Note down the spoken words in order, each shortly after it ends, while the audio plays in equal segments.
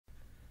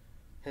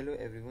Hello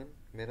everyone,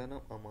 मेरा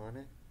नाम अमान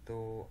है। तो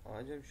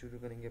आज हम शुरू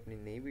करेंगे अपनी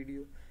नई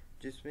वीडियो,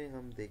 जिसमें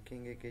हम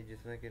देखेंगे कि जिस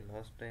तरह के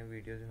लास्ट टाइम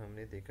वीडियो में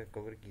हमने देखा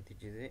कवर की थी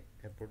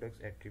चीज़ें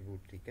प्रोडक्ट्स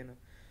एट्रीब्यूट, ठीक है ना।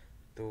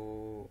 तो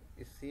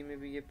इसी में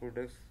भी ये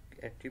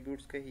प्रोडक्ट्स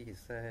एट्रीब्यूट्स का ही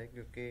हिस्सा है,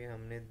 क्योंकि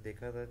हमने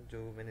देखा था,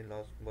 जो मैंने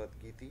लास्ट बात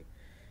की थी,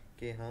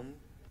 कि हम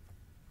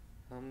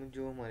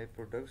जो हमारे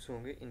प्रोडक्ट्स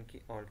होंगे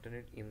इनकी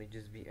अल्टरनेट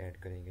इमेजेस भी ऐड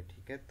करेंगे,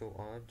 ठीक है। तो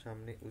आज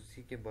हमने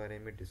उसी के बारे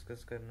में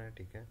डिस्कस करना है,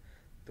 ठीक है।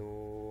 तो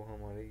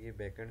हमारे ये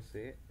बैकएंड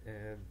से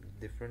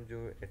डिफरेंट जो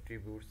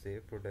एट्रीब्यूट्स थे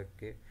प्रोडक्ट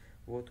के,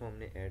 वो तो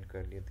हमने ऐड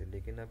कर लिए थे,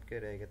 लेकिन अब क्या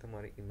रह गया था,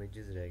 हमारे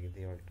इमेजेस रह गए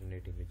थे,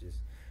 अल्टरनेट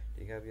इमेजेस,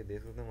 ठीक है। आप ये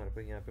देख सकते हैं हमारे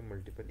पास यहाँ पे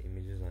मल्टीपल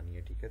इमेजेस आनी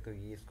है, ठीक है। तो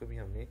ये इसको भी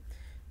हमने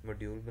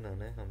मॉड्यूल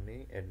बनाना है हमने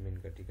एडमिन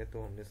का, ठीक है।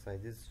 तो हमने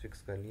साइजेस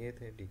फिक्स कर लिए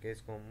थे, ठीक है।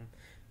 इसको हम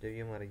जब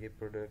ये हमारा ये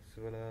प्रोडक्ट्स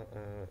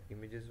वाला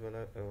इमेजेस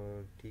वाला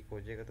ठीक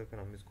हो जाएगा, तो फिर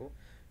हम इसको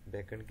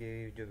बैकएंड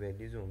की जो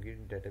वैल्यूज़ होंगी,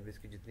 डेटाबेस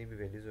की जितनी भी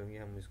वैल्यूज़ होंगी,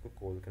 हम इसको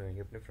कॉल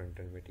कराएंगे अपने फ्रंट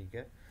एंड में, ठीक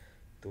है।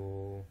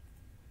 तो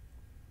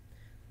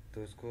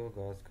इसको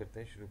आगाज़ करते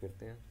हैं, शुरू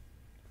करते हैं।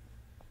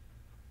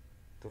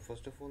 तो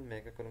फर्स्ट ऑफ ऑल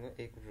मैं क्या करूँगा,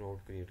 एक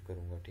रोड क्रिएट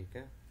करूँगा, ठीक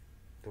है।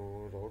 तो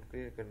रोड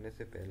क्रिएट करने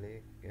से पहले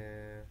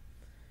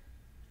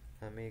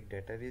हमें एक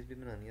डेटाबेस भी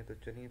बनानी है, तो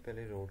चलिए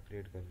पहले रोड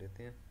क्रिएट कर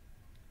लेते हैं।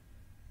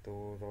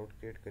 तो रोड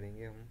क्रिएट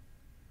करेंगे हम,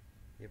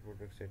 ये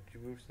प्रोडक्ट्स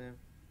एट्रीब्यूट्स हैं,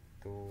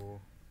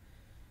 तो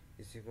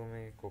इसी को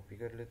मैं कॉपी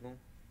कर लेता हूँ।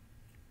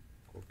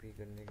 कॉपी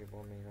करने के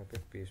बाद मैं यहाँ पे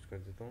पेस्ट कर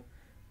देता हूँ।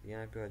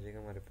 यहाँ पे आ जाएगा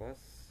हमारे पास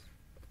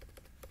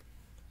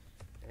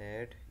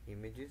ऐड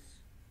इमेजेस,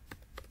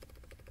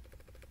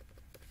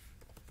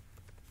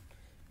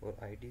 और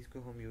आईडीज़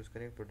को हम यूज़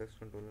करेंगे प्रोडक्ट्स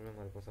कंट्रोलर में,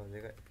 हमारे पास आ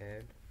जाएगा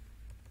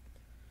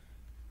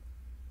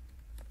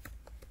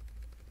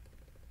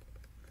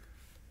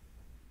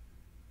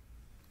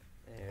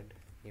ऐड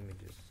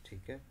इमेजेस,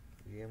 ठीक है।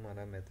 ये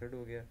हमारा मेथड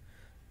हो गया।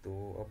 तो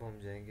अब हम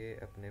जाएंगे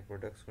अपने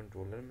प्रोडक्ट्स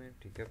कंट्रोलर में,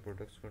 ठीक है।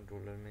 प्रोडक्ट्स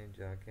कंट्रोलर में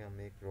जाके हम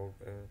एक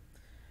रोड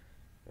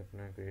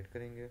अपना क्रिएट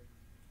करेंगे।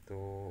 तो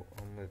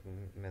हम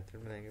मेथड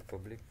बनाएंगे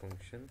public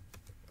function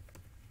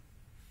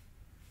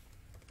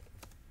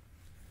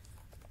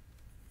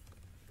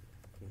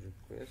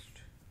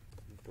request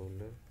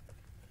dollar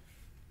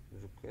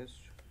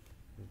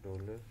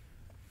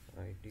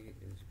ID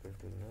is equal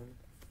to null,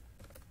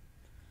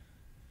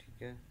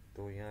 ठीक है।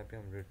 तो यहाँ पे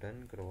हम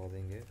रिटर्न करवा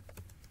देंगे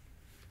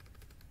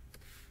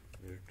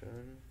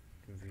रिटर्न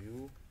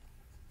व्यू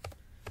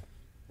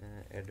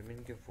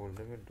एडमिन के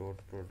फोल्डर में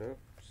dot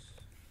products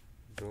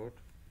dot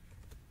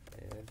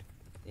add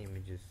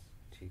images,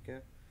 ठीक है।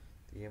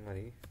 तो ये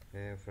हमारी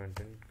फ्रंट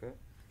एंड का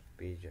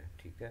पेज है,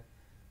 ठीक है।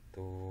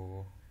 तो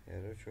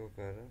एरर शो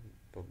कर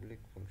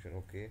public function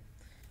okay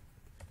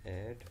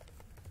add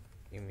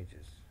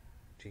images,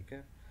 ठीक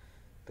है।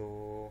 तो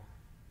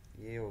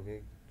ये हो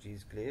गई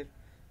चीज़ क्लियर।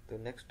 तो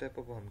नेक्स्ट स्टेप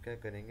अब हम क्या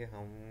करेंगे,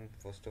 हम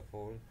फर्स्ट ऑफ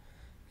ऑल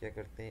क्या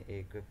करते हैं,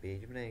 एक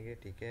पेज बनाएंगे,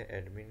 ठीक है।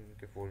 एडमिन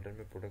के फोल्डर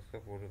में प्रोडक्ट्स का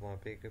फोल्डर, वहाँ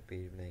पे एक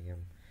पेज बनाएंगे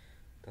हम।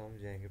 तो हम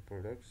जाएंगे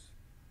products,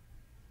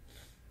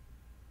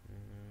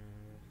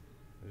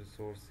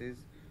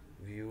 resources,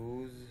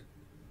 views,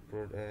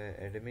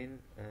 admin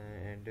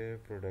and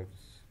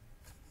products.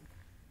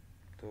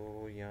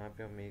 तो यहाँ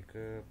पे हम एक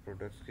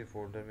प्रोडक्ट्स के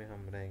फोल्डर में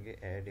हम बनाएंगे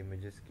ऐड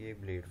इमेजेस की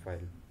एक ब्लेड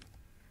फाइल।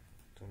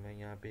 तो मैं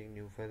यहाँ पे एक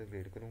न्यू फाइल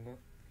क्रिएट करूँगा,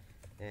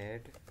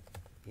 add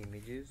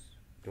images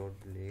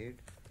dot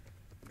blade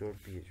dot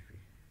PHP,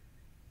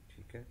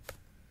 ठीक है।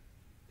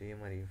 तो ये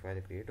हमारी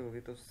फाइल क्रिएट हो गई।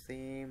 तो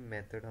सेम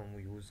मेथड हम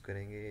यूज़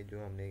करेंगे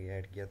जो हमने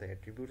ऐड किया था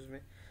एट्रीब्यूट्स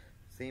में,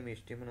 सेम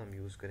HTML हम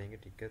यूज़ करेंगे,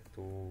 ठीक है।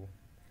 तो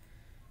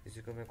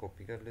इसी को मैं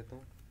कॉपी कर लेता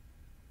हूँ,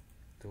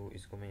 तो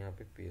इसको मैं यहाँ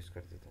पे पेस्ट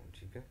कर देता हूँ,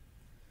 ठीक है।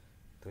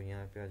 तो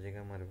यहाँ पे आ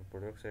जाएगा हमारे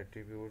प्रोडक्ट्स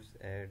एट्रीब्यूट्स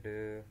ऐड,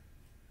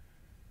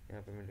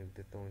 यहाँ पे मैं लिख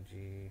देता हूँ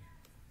जी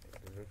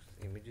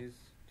प्रोडक्ट्स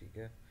इमेजेस, ठीक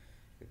है,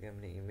 क्योंकि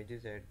हमने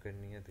इमेजेस ऐड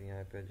करनी है। तो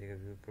यहाँ पे आ जाएगा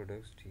व्यू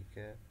प्रोडक्ट्स, ठीक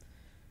है।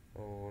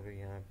 और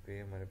यहाँ पे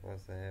हमारे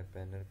पास है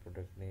panel,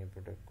 product name,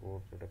 product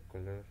code, product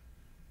colour,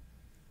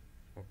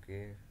 okay,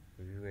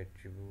 view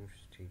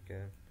attributes, ठीक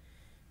है।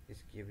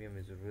 इसकी अभी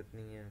हमें ज़रूरत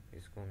नहीं है,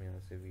 इसको हम यहाँ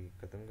से भी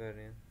ख़त्म कर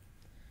रहे हैं,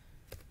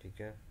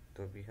 ठीक है।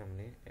 तो अभी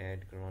हमने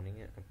ऐड करवानी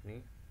है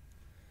अपनी,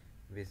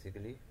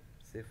 बेसिकली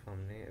सिर्फ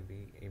हमने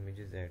अभी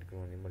इमेजेस ऐड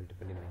करवानी,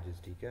 मल्टीपल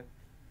इमेजेस, ठीक है।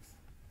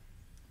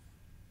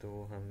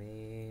 तो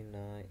हमें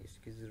ना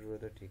इसकी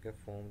ज़रूरत है, ठीक है।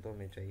 फॉर्म तो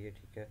हमें चाहिए,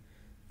 ठीक है।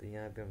 तो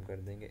यहाँ पे हम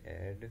कर देंगे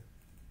ऐड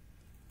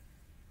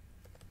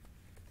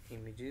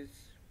इमेजेस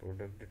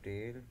प्रोडक्ट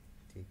डिटेल,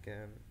 ठीक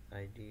है,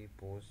 ID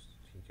पोस्ट,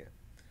 ठीक है।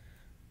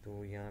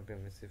 तो यहाँ पे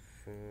हमें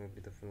सिर्फ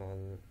अभी तो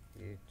फ़िलहाल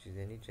ये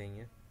चीज़ें नहीं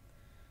चाहिए।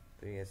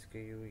 तो ये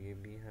SKU ये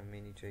भी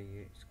हमें नहीं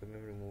चाहिए, इसको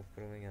मैं रिमूव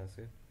करूँगा यहाँ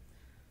से।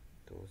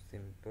 तो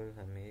सिंपल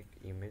हमें एक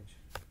इमेज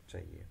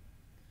चाहिए,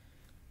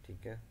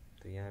 ठीक है।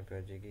 तो यहाँ पे आ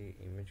जाएगी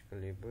इमेज का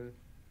लेबल,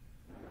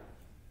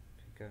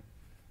 ठीक है।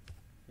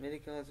 मेरे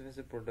ख्याल से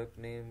वैसे प्रोडक्ट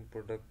नेम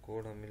प्रोडक्ट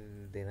कोड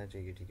हमें देना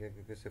चाहिए, ठीक है,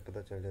 क्योंकि इससे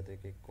पता चल जाता है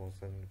कि कौन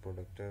सा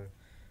प्रोडक्ट है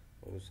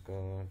और उसका,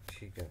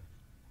 ठीक है।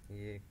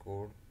 ये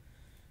कोड,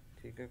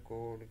 ठीक है,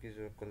 कोड की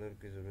कलर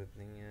की ज़रूरत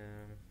नहीं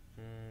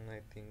है,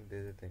 आई थिंक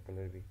दे देते हैं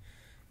कलर भी।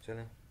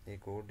 चलें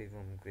एक और डिव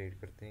हम क्रिएट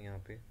करते हैं। यहाँ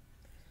पे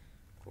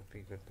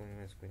कॉपी करता हूँ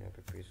मैं इसको, यहाँ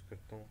पे पेस्ट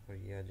करता हूँ और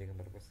ये आ जाएगा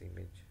हमारे पास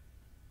इमेज।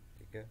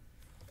 ठीक है,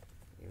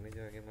 इमेज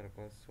आ गया हमारे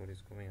पास और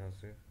इसको मैं यहाँ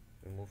से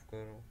रिमूव कर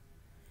रहा हूँ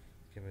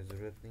कि हमें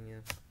ज़रूरत नहीं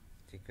है।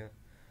 ठीक है,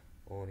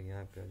 और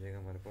यहाँ पे आ जाएगा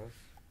हमारे पास,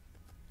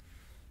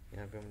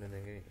 यहाँ पे हम ले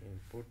लेंगे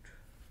इनपुट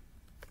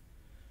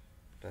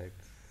टाइप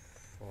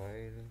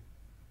फाइल।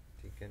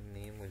 ठीक है,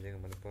 नेम हो जाएगा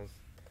हमारे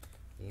पास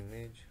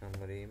इमेज,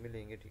 हम अरे में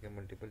लेंगे। ठीक है,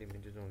 मल्टीपल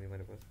इमेजेस होंगे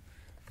हमारे पास,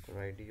 और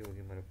आईडी होगी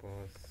हमारे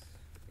पास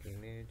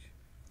इमेज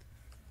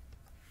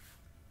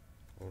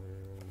और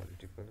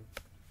मल्टीपल।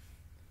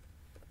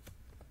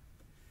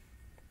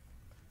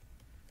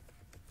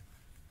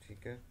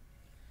 ठीक है,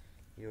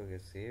 ये हो गया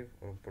सेव।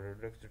 और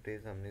प्रोडक्ट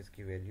डिटेल्स हमने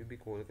इसकी वैल्यू भी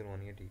कॉल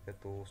करवानी है। ठीक है,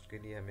 तो उसके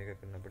लिए हमें क्या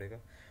करना पड़ेगा,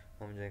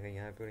 हम जाएगा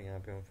यहाँ पे और यहाँ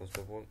पे हम फर्स्ट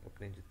ऑफ ऑल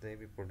अपने जितने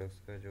भी प्रोडक्ट्स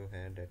का जो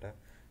है डाटा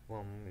वो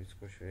हम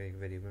इसको एक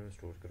वेरिएबल में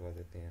स्टोर करवा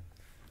देते हैं।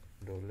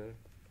 Dollar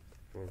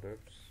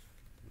products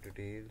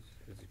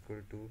details is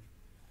equal two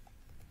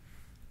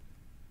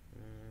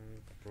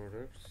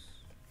products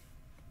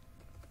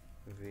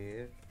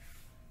where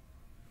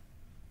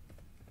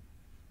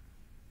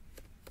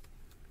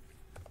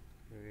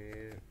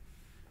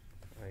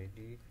id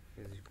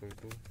is equal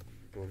to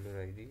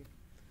 $id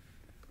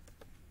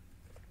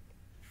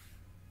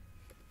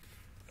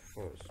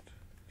first.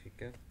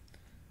 ठीक है,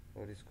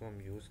 और इसको हम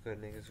यूज़ कर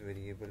लेंगे इस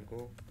वेरिएबल को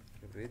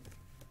विद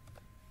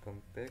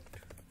कंपैक्ट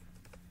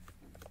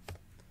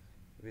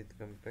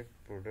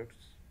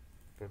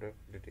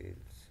प्रोडक्ट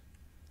डिटेल्स।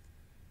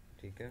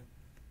 ठीक है,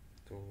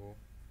 तो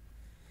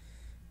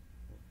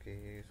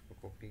ओके इसको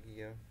कॉपी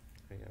किया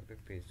और यहाँ पे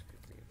पेस्ट कर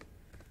दिया।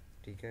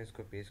 ठीक है,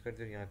 इसको पेस्ट कर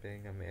दिया, यहाँ पे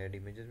हम ऐड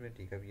इमेजेस में।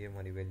 ठीक है, अब ये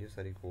हमारी वैल्यू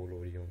सारी कॉल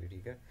हो रही होंगी।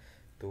 ठीक है,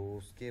 तो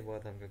उसके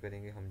बाद हम क्या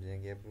करेंगे, हम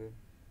जाएंगे अब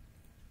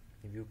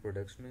व्यू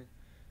प्रोडक्ट्स में।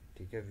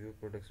 ठीक है, व्यू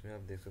प्रोडक्ट्स में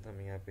आप देख सकते हैं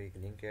हमें यहाँ पे एक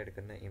लिंक ऐड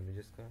करना है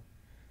इमेजेस का।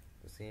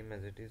 तो सेम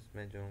एज इट इज़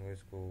मैं जाऊँगा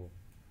इसको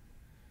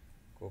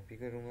कॉपी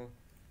करूँगा,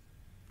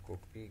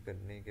 कॉपी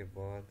करने के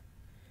बाद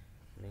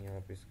मैं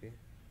यहाँ पे इसके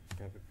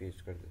यहाँ पे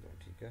पेस्ट कर देता हूँ।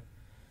 ठीक है,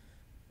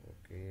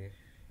 ओके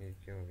ये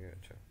क्या हो गया,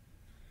 अच्छा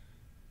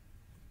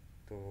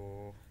तो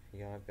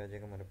यहाँ पे आ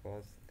जाएगा हमारे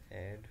पास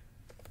ऐड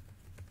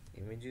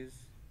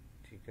इमेजेस।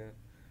 ठीक है,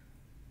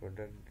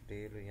 प्रोडक्ट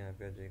डिटेल, यहाँ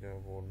पे आ जाएगा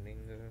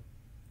वार्निंग,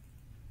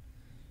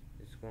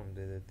 इसको हम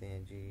दे देते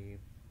हैं जी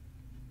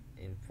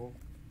इन्फो।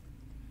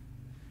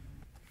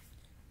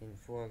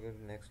 अगर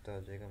नेक्स्ट आ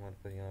जाएगा हमारे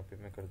पास, यहाँ पे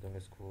मैं कर दूँगा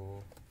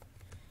इसको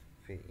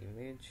फिर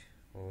इमेज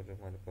और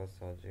हमारे पास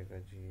आ जाएगा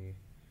जी।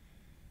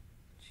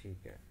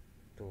 ठीक है,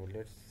 तो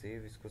लेट्स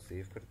सेव, इसको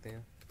सेव करते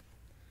हैं।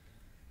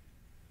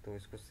 तो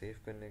इसको सेव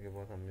करने के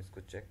बाद हम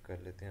इसको चेक कर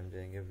लेते हैं। हम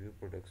जाएंगे व्यू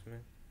प्रोडक्ट्स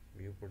में,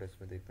 व्यू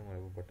प्रोडक्ट्स में देखते हैं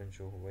हमारा वो बटन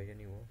शो हुआ या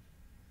नहीं हुआ।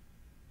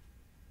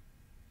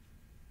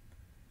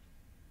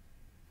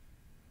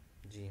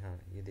 जी हाँ,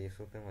 ये देख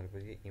सकते हैं हमारे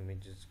पास ये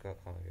इमेजेस का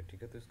आ गया।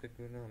 ठीक है, तो इसका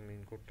क्यों ना हम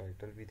इनको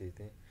टाइटल भी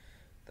देते हैं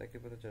ताकि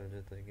पता चल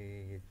जाता है कि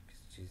ये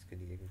किस चीज़ के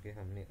लिए, क्योंकि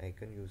हमने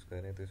आइकन यूज़ कर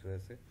रहे हैं तो इस वजह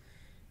से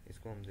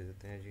इसको हम दे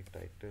देते हैं जी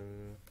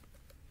टाइटल।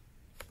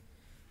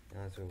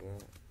 यहाँ से होगा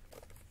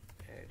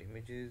ऐड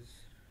इमेजेस,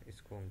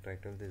 इसको हम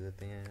टाइटल दे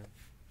देते हैं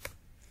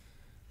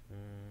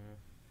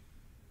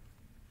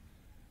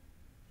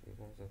ये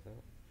कौन सा था,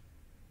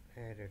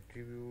 ऐड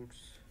एट्रीब्यूट्स,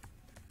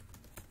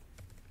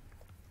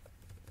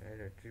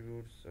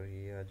 और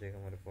ये आ जाएगा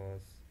हमारे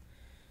पास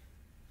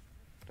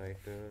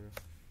टाइटल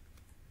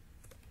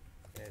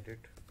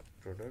एडिट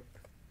प्रोडक्ट।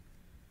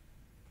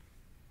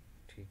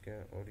 ठीक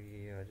है, और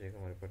ये आ जाएगा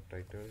हमारे पास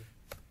टाइटल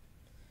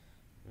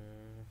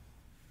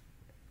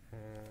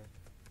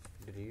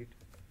डिलीट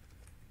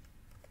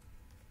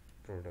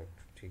प्रोडक्ट।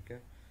 ठीक है,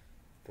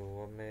 तो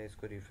अब मैं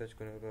इसको रिफ्रेश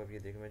करूँगा तो अब ये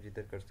देखिए मैं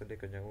जिधर कर्सर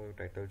लेकर जाऊँगा वो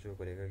टाइटल शो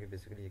करेगा कि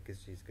बेसिकली ये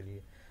किस चीज़ के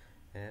लिए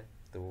है।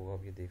 तो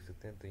आप ये देख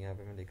सकते हैं, तो यहाँ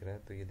पे मैं लिख रहा है,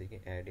 तो ये देखिए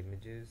add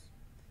images,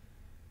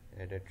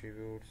 add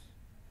attributes,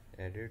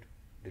 edit,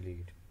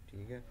 delete.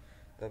 ठीक है,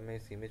 तब मैं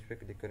इस इमेज पे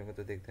क्लिक करूँगा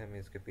तो देखते हैं हमें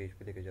इसके पेज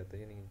पे लेके जाता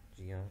है या नहीं।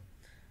 जी हाँ,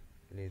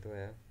 ले तो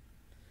आया।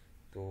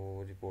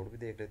 तो रिपोर्ट भी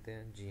देख लेते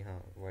हैं। जी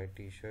हाँ, वाइट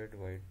टी शर्ट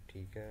वाइट।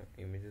 ठीक है,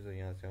 इमेजेस, और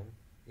यहाँ से हम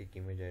एक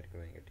इमेज ऐड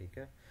करवाएंगे। ठीक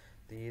है,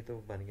 तो ये तो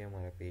बन गया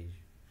हमारा पेज।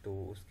 तो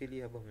उसके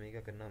लिए अब हमें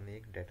क्या करना, हमें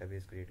एक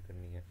डेटाबेस क्रिएट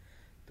करनी है।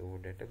 तो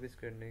डेटाबेस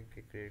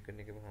क्रिएट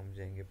करने के बाद हम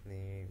जाएंगे अपने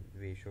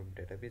वेशॉप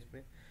डेटाबेस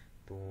में।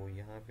 तो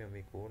यहाँ पे हम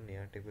एक और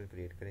नया टेबल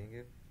क्रिएट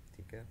करेंगे।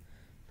 ठीक है,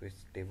 तो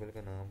इस टेबल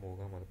का नाम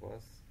होगा हमारे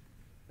पास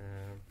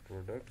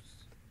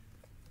प्रोडक्ट्स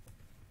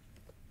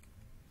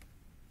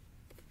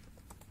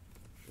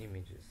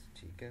इमेजेस।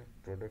 ठीक है,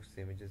 प्रोडक्ट्स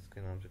इमेजेस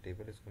के नाम से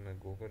टेबल, इसको मैं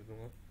गो कर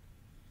दूंगा।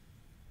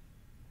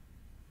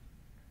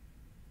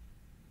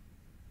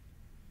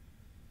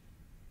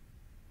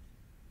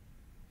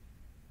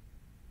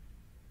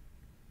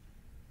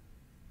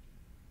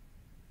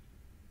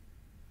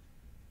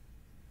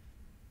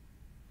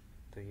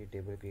 तो ये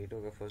टेबल क्रिएट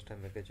होगा। फर्स्ट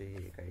हमें क्या चाहिए,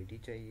 एक आईडी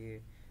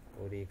चाहिए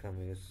और एक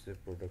हमें उस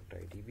प्रोडक्ट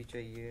आईडी भी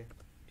चाहिए।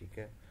 ठीक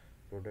है,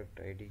 प्रोडक्ट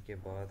आईडी के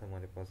बाद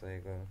हमारे पास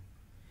आएगा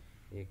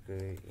एक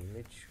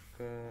इमेज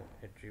का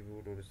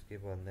एट्रीब्यूट और उसके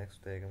बाद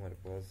नेक्स्ट आएगा हमारे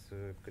पास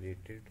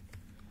क्रिएटेड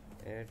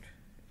एट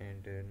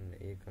एंड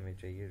एक हमें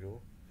चाहिए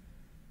रो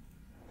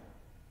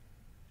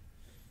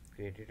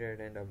created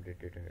add and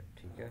updated add,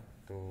 ठीक है।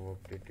 तो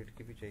अपडेटेड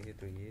की भी चाहिए,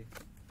 तो ये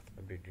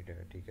अपडेटेड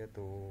है, ठीक है।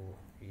 तो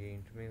ये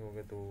इंट में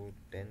होगा तो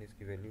 10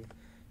 इसकी वैल्यू,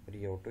 और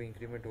ये ऑटो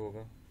इंक्रीमेंट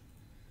होगा,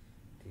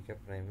 ठीक है।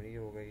 प्राइमरी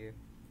होगा ये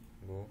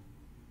वो,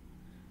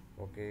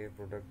 ओके।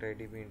 प्रोडक्ट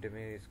आईडी भी इंट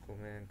में, इसको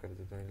मैं कर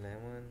देता हूँ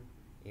 11।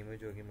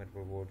 इमेज होगी मेरे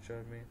पास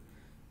वॉटसर में,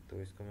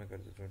 तो इसको मैं कर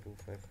देता हूँ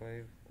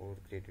 255,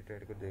 और क्रिएटेड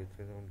ऐड को दे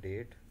देता हूँ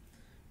डेट,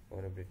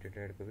 और अपडेटेड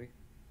ऐड को भी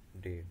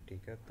डेट,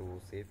 ठीक है। तो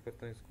सेव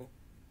करता हूँ इसको।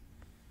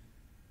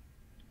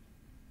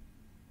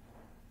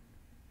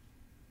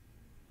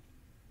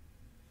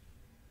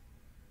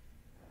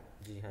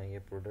 जी हाँ, ये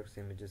प्रोडक्ट्स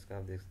इमेजेस का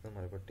आप देख सकते हो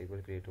हमारे पास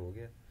टेबल क्रिएट हो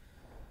गया।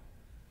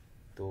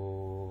 तो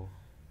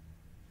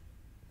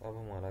अब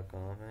हमारा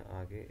काम है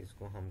आगे,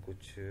 इसको हम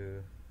कुछ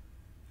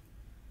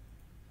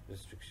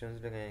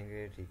रिस्ट्रिक्शंस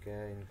लगाएंगे, ठीक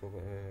है। इनको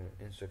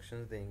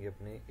इंस्ट्रक्शंस देंगे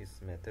अपने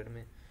इस मेथड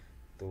में।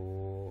 तो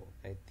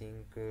आई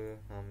थिंक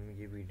हम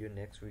ये वीडियो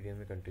नेक्स्ट वीडियो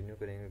में कंटिन्यू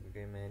करेंगे,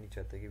 क्योंकि मैं नहीं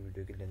चाहता कि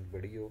वीडियो की लेंथ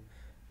बड़ी हो,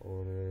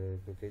 और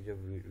क्योंकि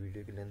जब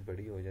वीडियो की लेंथ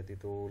बड़ी हो जाती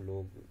तो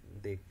लोग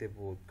देखते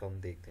बहुत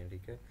कम देखते हैं,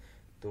 ठीक है।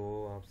 तो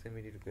आपसे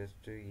मेरी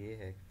रिक्वेस्ट ये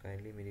है कि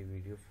काइंडली मेरी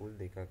वीडियो फुल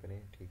देखा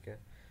करें, ठीक है।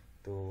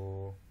 तो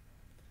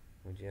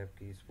मुझे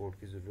आपकी सपोर्ट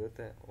की ज़रूरत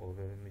है,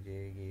 और मुझे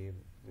ये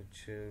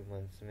कुछ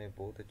मंथ्स में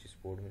बहुत अच्छी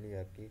सपोर्ट मिली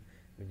आपकी,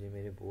 मुझे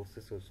मेरे बहुत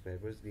से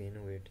सब्सक्राइबर्स गेन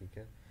हुए, ठीक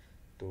है।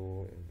 तो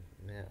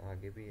मैं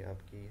आगे भी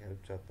आपकी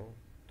हेल्प चाहता हूँ,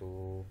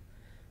 तो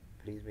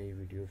प्लीज़ मेरी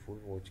वीडियो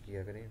फुल वॉच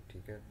किया करें,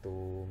 ठीक है। तो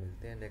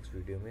मिलते हैं नेक्स्ट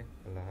वीडियो में।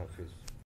 अल्लाह हाफिज़।